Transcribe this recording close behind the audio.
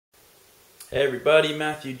Hey everybody,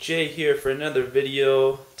 Matthew J here for another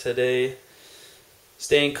video today.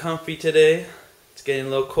 Staying comfy today. It's getting a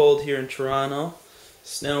little cold here in Toronto.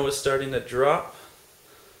 Snow is starting to drop,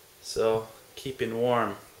 so keeping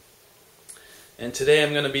warm. And today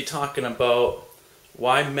I'm going to be talking about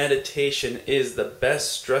why meditation is the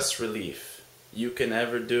best stress relief you can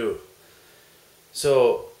ever do.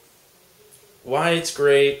 So, why it's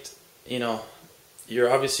great,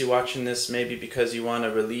 you're obviously watching this maybe because you want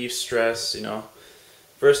to relieve stress,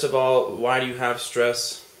 First of all, why do you have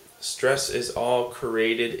stress? Stress is all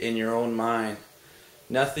created in your own mind.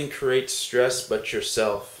 Nothing creates stress but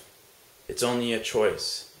yourself. It's only a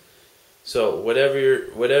choice. So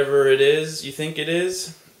whatever it is you think it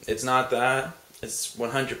is, it's not that. It's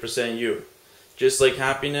 100% you. Just like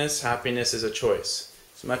happiness, happiness is a choice.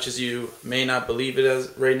 As much as you may not believe it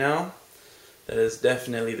as right now, that is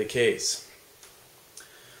definitely the case.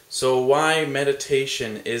 So why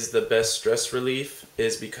meditation is the best stress relief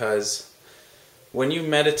is because when you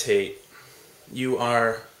meditate,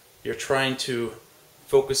 you're trying to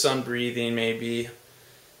focus on breathing maybe,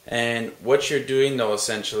 and what you're doing though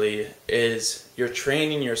essentially is you're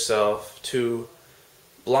training yourself to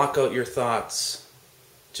block out your thoughts,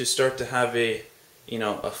 to start to have a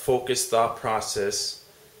focused thought process,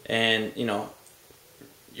 and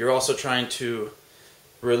you're also trying to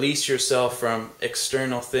release yourself from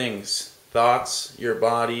external things, thoughts, your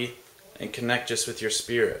body, and connect just with your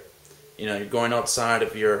spirit. You're going outside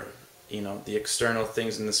of your, the external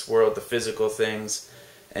things in this world, the physical things,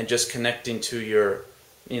 and just connecting to your,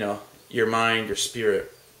 your mind, your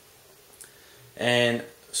spirit. And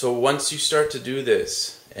so once you start to do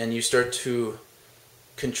this, and you start to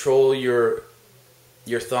control your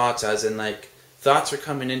thoughts, as in thoughts are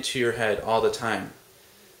coming into your head all the time.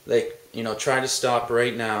 Try to stop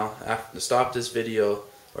right now, stop this video,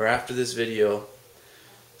 or after this video,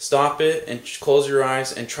 stop it and close your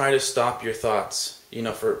eyes and try to stop your thoughts,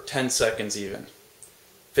 for 10 seconds even.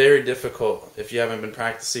 Very difficult if you haven't been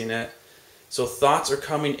practicing it. So thoughts are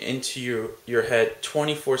coming into your head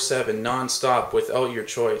 24/7, non-stop, without your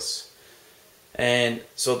choice. And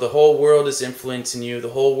so the whole world is influencing you, the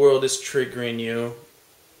whole world is triggering you,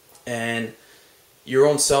 and your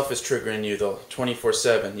own self is triggering you though,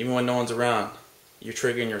 24/7. Even when no one's around, you're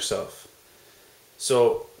triggering yourself.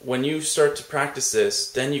 So when you start to practice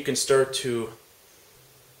this, then you can start to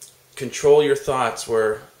control your thoughts,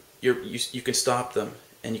 where you can stop them,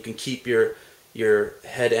 and you can keep your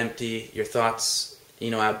head empty, your thoughts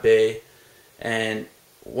at bay. And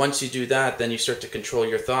once you do that, then you start to control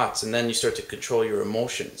your thoughts, and then you start to control your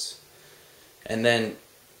emotions. And then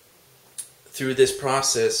through this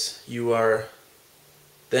process, you are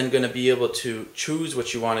then going to be able to choose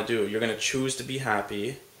what you want to do. You're going to choose to be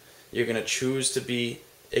happy. You're going to choose to be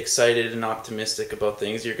excited and optimistic about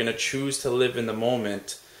things. You're going to choose to live in the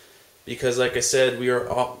moment, because like I said, we're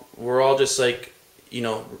all just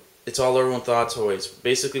it's all our own thoughts always.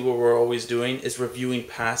 Basically what we're always doing is reviewing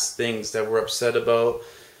past things that we're upset about,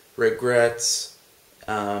 regrets,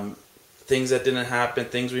 things that didn't happen,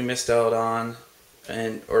 things we missed out on,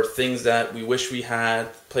 or things that we wish we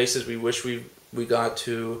had, places we wish we got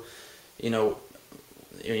to,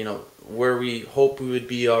 where we hope we would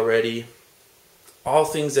be already. All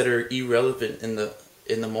things that are irrelevant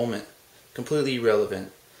in the moment, completely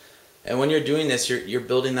irrelevant. And when you're doing this, you're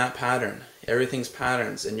building that pattern. Everything's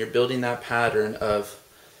patterns, and you're building that pattern of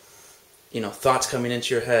thoughts coming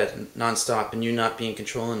into your head nonstop, and you not being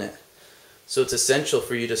controlling it. So it's essential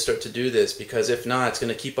for you to start to do this, because if not, it's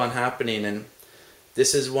going to keep on happening. And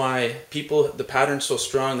this is why the pattern's so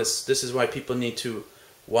strong. This is why people need to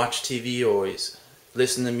watch TV always,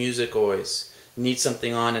 listen to music always, need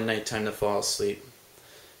something on at nighttime to fall asleep.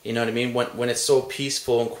 You know what I mean? When it's so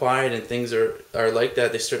peaceful and quiet and things are like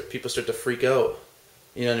that, people start to freak out.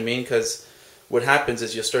 You know what I mean? Because what happens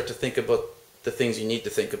is you'll start to think about the things you need to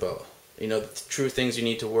think about. The true things you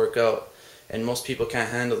need to work out. And most people can't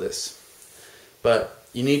handle this. But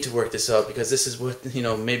you need to work this out, because this is what,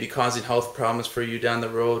 may be causing health problems for you down the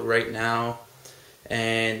road right now.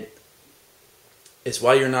 And it's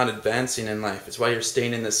why you're not advancing in life. It's why you're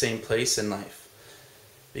staying in the same place in life.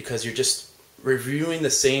 Because you're just reviewing the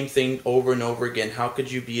same thing over and over again. How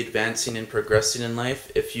could you be advancing and progressing in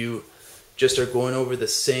life if you just are going over the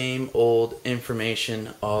same old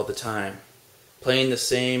information all the time? Playing the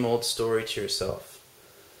same old story to yourself.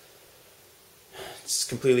 It's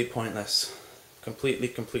completely pointless.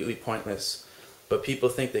 Completely pointless. But people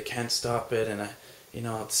think they can't stop it, and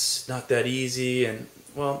it's not that easy. And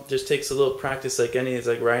well, it just takes a little practice, it's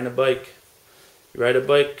like riding a bike. You ride a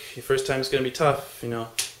bike, your first time is going to be tough,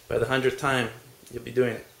 by the 100th time, you'll be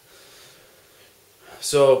doing it.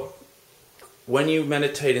 So when you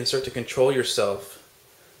meditate and start to control yourself,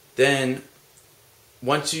 then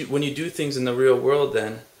when you do things in the real world,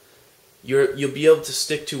 then you'll be able to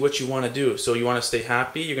stick to what you want to do. So you want to stay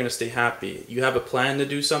happy, you're going to stay happy. You have a plan to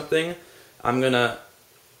do something. I'm going to,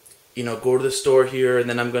 go to the store here, and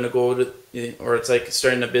then I'm going to go to, or it's like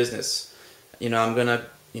starting a business. I'm going to,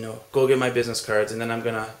 go get my business cards, and then I'm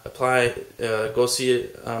going to apply, go see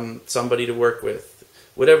somebody to work with,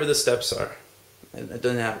 whatever the steps are. I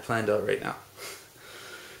don't have it planned out right now.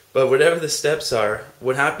 But whatever the steps are,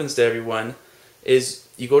 what happens to everyone is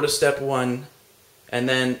you go to step one, and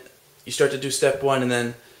then you start to do step one, and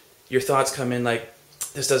then your thoughts come in like,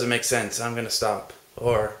 this doesn't make sense, I'm going to stop.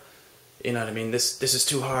 Or, this is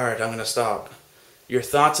too hard, I'm going to stop. Your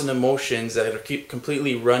thoughts and emotions that are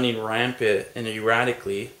completely running rampant and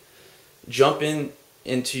erratically jump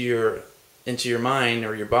into your mind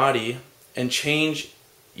or your body and change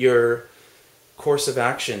your course of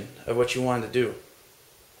action of what you want to do.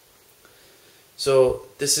 So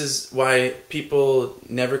this is why people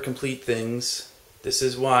never complete things. This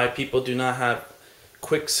is why people do not have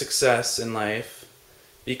quick success in life,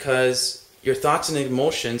 because your thoughts and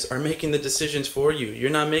emotions are making the decisions for you. You're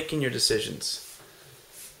not making your decisions.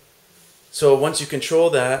 So once you control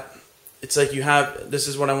that, it's like this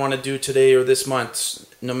is what I want to do today or this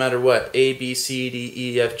month, no matter what, A, B, C, D,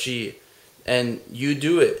 E, F, G. And you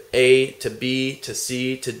do it, A to B to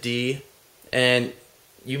C to D, and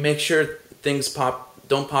you make sure things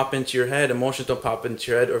don't pop into your head, emotions don't pop into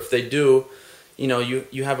your head, or if they do,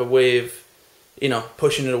 you have a way of,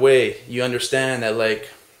 pushing it away. You understand that, like,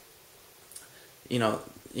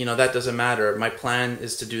 that doesn't matter. My plan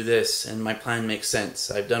is to do this, and my plan makes sense.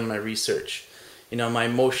 I've done my research. My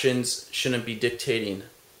emotions shouldn't be dictating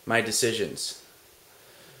my decisions.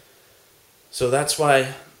 So that's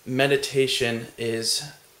why meditation is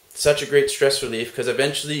such a great stress relief, because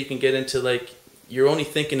eventually you can get into, like, you're only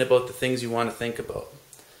thinking about the things you want to think about.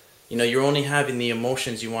 You're only having the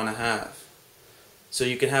emotions you want to have. So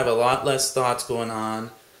you can have a lot less thoughts going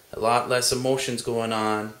on, a lot less emotions going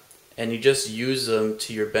on, and you just use them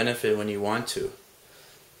to your benefit when you want to.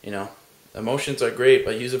 Emotions are great,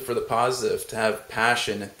 but use them for the positive, to have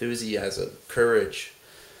passion, enthusiasm, courage.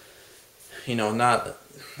 Not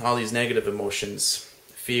all these negative emotions,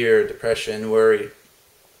 fear, depression, worry.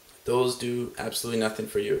 Those do absolutely nothing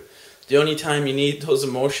for you. The only time you need those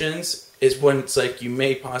emotions is when it's like you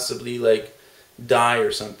may possibly die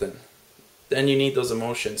or something. Then you need those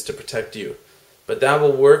emotions to protect you. But that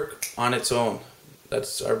will work on its own.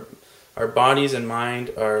 That's our bodies and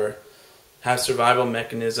mind have survival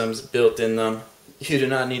mechanisms built in them. You do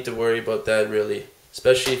not need to worry about that, really.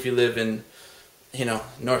 Especially if you live in,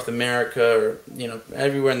 North America, or,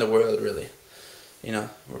 everywhere in the world, really.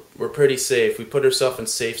 We're pretty safe. We put ourselves in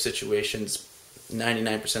safe situations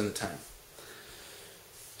 99% of the time.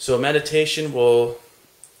 So meditation will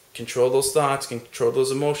control those thoughts, control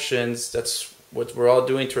those emotions. That's what we're all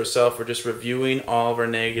doing to ourselves. We're just reviewing all of our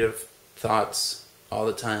negative thoughts all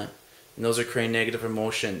the time. And those are creating negative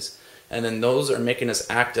emotions. And then those are making us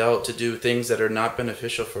act out to do things that are not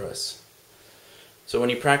beneficial for us. So when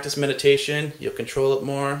you practice meditation, you'll control it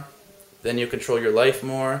more. Then you'll control your life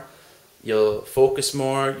more. You'll focus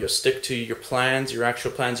more. You'll stick to your plans, your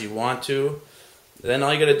actual plans you want to. Then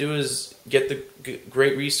all you got to do is get the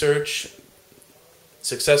great research,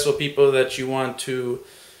 successful people that you want to,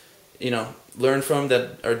 learn from,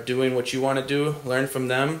 that are doing what you want to do. Learn from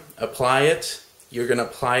them. Apply it. You're going to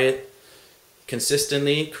apply it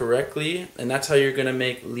consistently, correctly, and that's how you're going to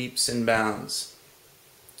make leaps and bounds.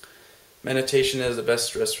 Meditation is the best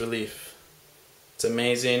stress relief. It's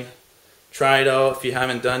amazing. Try it out if you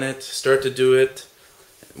haven't done it. Start to do it.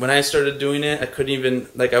 When I started doing it, I couldn't even,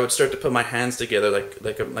 I would start to put my hands together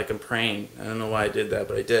like I'm praying. I don't know why I did that,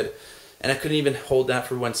 but I did. And I couldn't even hold that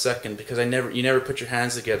for 1 second, because you never put your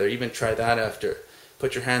hands together. Even try that after.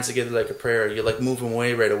 Put your hands together like a prayer. You move them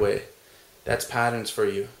away right away. That's patterns for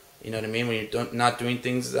you. You know what I mean? When you're not doing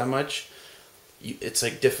things that much, it's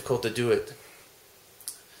difficult to do it.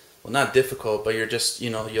 Well, not difficult, but you're just,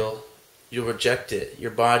 you'll reject it.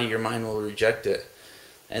 Your body, your mind will reject it.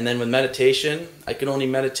 And then with meditation, I could only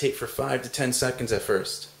meditate for 5 to 10 seconds at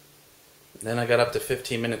first. Then I got up to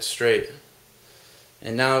 15 minutes straight.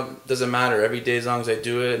 And now it doesn't matter. Every day, as long as I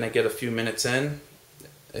do it and I get a few minutes in,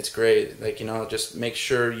 it's great. Just make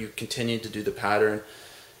sure you continue to do the pattern,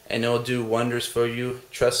 and it'll do wonders for you.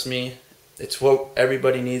 Trust me. It's what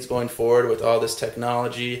everybody needs going forward with all this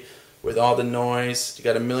technology, with all the noise. You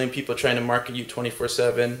got 1 million people trying to market you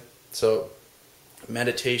 24/7. So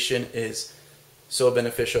meditation is so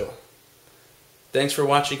beneficial. Thanks for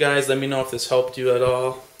watching, guys. Let me know if this helped you at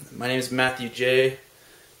all. My name is Matthew J.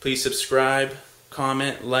 Please subscribe,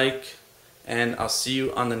 comment, like, and I'll see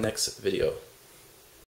you on the next video.